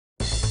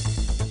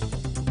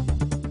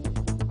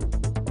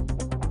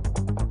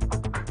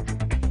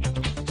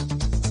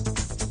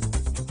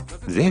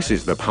This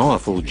is the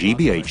powerful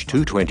GBH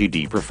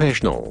 220D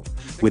Professional.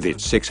 With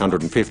its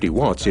 650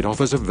 watts, it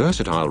offers a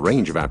versatile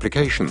range of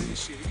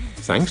applications.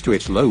 Thanks to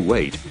its low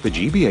weight, the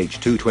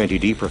GBH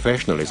 220D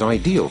Professional is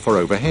ideal for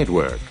overhead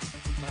work.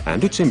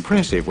 And it's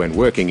impressive when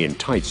working in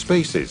tight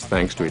spaces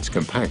thanks to its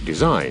compact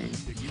design.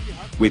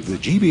 With the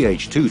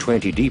GBH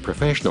 220D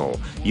Professional,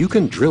 you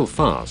can drill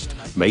fast,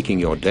 making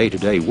your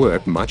day-to-day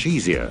work much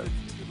easier.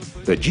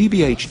 The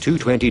GBH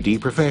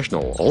 220D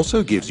Professional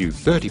also gives you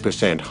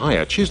 30%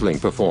 higher chiseling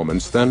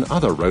performance than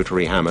other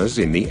rotary hammers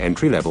in the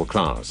entry-level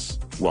class.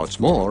 What's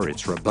more,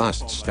 its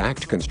robust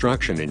stacked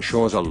construction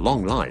ensures a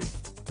long life.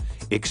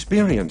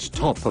 Experience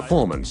top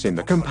performance in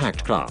the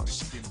compact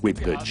class with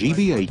the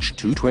GBH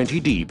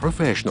 220D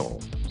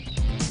Professional.